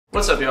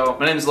What's up, y'all?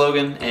 My name is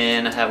Logan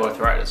and I have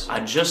arthritis. I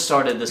just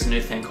started this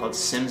new thing called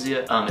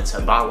Cimzia. It's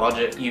a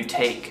biologic you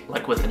take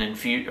like with an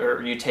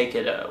or you take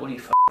it, what do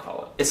you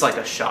call it? It's like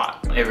a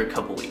shot every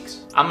couple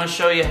weeks. I'm gonna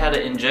show you how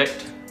to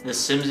inject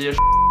this Cimzia.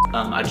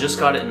 I just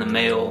got it in the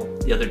mail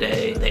the other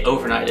day. They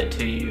overnight it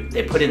to you.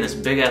 They put in this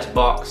big ass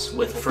box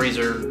with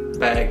freezer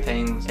bag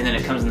things, and then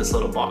it comes in this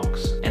little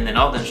box. And then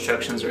all the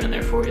instructions are in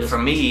there for you. For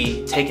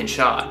me, taking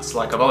shots,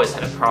 like I've always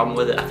had a problem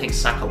with it, I think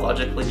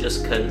psychologically,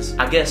 just because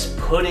I guess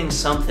putting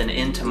something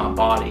into my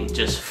body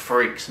just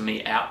freaks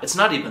me out. It's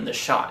not even the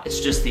shot,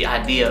 it's just the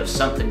idea of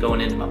something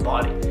going into my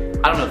body.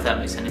 I don't know if that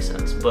makes any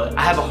sense, but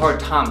I have a hard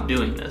time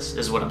doing this,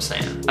 is what I'm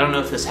saying. I don't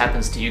know if this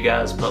happens to you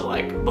guys, but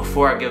like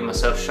before I give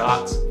myself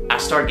shots, I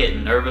start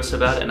getting nervous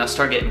about it and I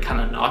start getting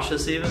kind of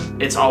nauseous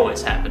even. It's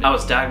always happened. I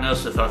was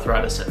diagnosed with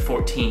arthritis at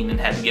 14 and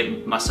had to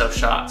give myself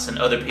shots, and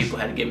other people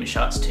had to give me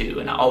shots too,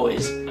 and I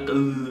always,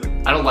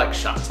 I don't like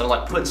shots. I don't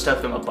like putting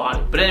stuff in my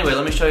body. But anyway,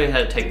 let me show you how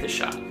to take this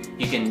shot.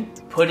 You can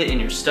put it in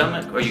your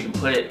stomach or you can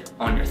put it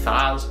on your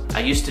thighs. I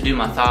used to do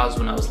my thighs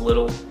when I was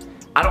little.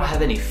 I don't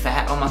have any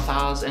fat on my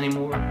thighs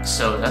anymore,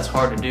 so that's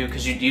hard to do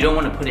because you don't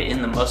want to put it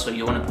in the muscle.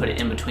 You want to put it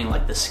in between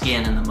like the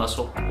skin and the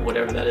muscle, or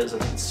whatever that is. I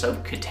think it's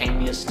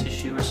subcutaneous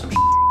tissue or some shit.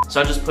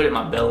 So I just put it in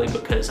my belly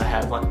because I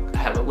have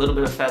a little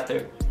bit of fat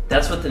there.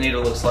 That's what the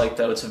needle looks like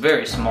though. It's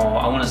very small.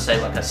 I want to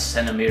say like a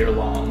centimeter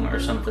long or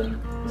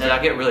something. And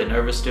I get really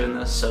nervous doing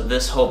this, so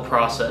this whole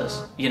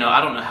process, you know, I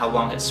don't know how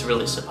long it's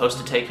really supposed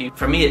to take you.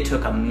 For me, it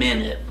took a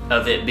minute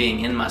of it being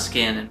in my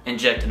skin and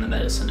injecting the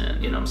medicine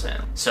in, you know what I'm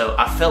saying? So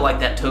I felt like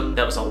that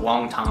was a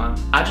long time.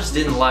 I just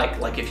didn't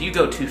like if you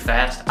go too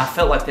fast, I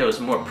felt like there was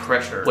more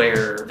pressure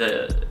where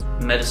the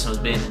medicine was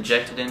being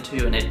injected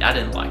into, and I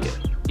didn't like it.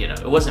 You know,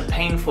 it wasn't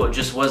painful, it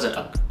just wasn't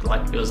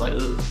it was like,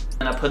 ooh.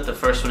 And I put the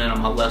first one in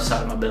on my left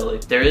side of my belly.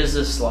 There is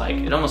this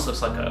it almost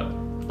looks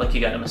like you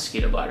got a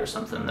mosquito bite or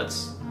something.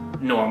 That's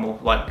normal,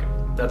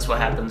 that's what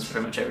happens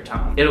pretty much every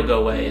time. It'll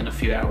go away in a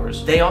few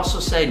hours. They also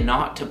say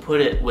not to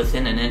put it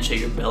within an inch of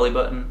your belly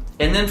button.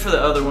 And then for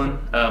the other one,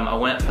 I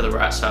went for the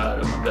right side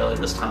of my belly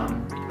this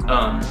time.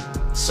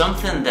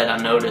 Something that I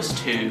noticed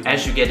too,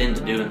 as you get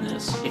into doing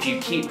this, if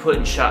you keep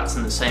putting shots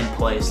in the same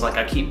place, like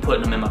I keep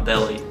putting them in my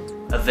belly,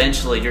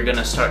 eventually you're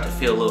gonna start to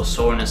feel a little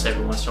soreness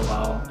every once in a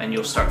while, and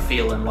you'll start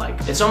feeling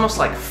it's almost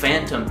like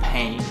phantom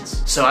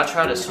pains. So I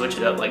try to switch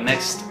it up. Like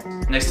next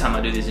time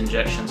I do these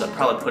injections, I'll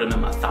probably put them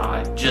in my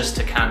thigh just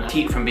to kind of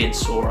keep from being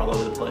sore all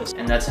over the place.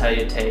 And that's how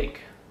you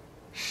take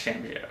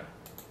Cimzia.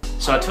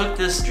 So I took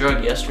this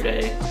drug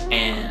yesterday,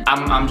 and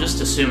I'm just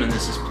assuming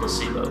this is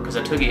placebo because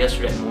I took it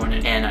yesterday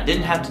morning, and I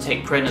didn't have to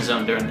take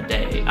prednisone during the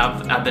day.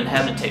 I've been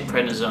having to take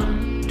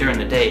prednisone during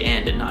the day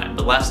and at night,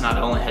 but last night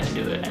I only had to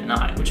do it at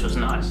night, which was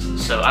nice.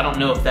 So I don't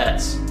know if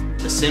that's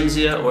the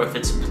Cimzia or if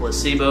it's a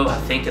placebo. I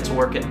think it's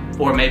working,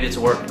 or maybe it's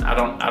working. I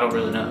don't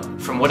really know.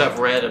 From what I've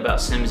read about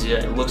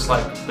Cimzia, it looks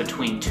like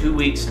between 2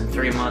 weeks and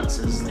 3 months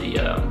is the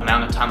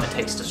amount of time it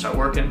takes to start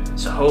working.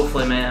 So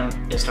hopefully, man,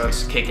 it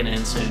starts kicking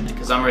in soon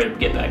because I'm ready to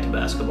get back to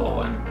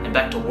basketball and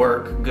back to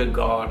work. Good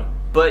God.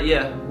 But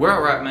yeah, we're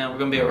all right, man. We're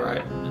gonna be all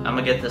right. I'm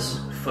gonna get this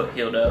foot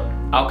healed up.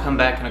 I'll come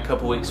back in a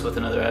couple weeks with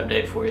another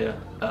update for you.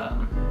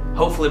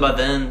 Hopefully by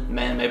then,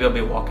 man, maybe I'll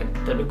be walking.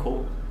 That'd be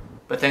cool.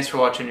 But thanks for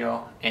watching,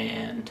 y'all,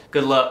 and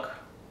good luck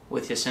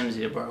with your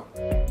Cimzia, bro.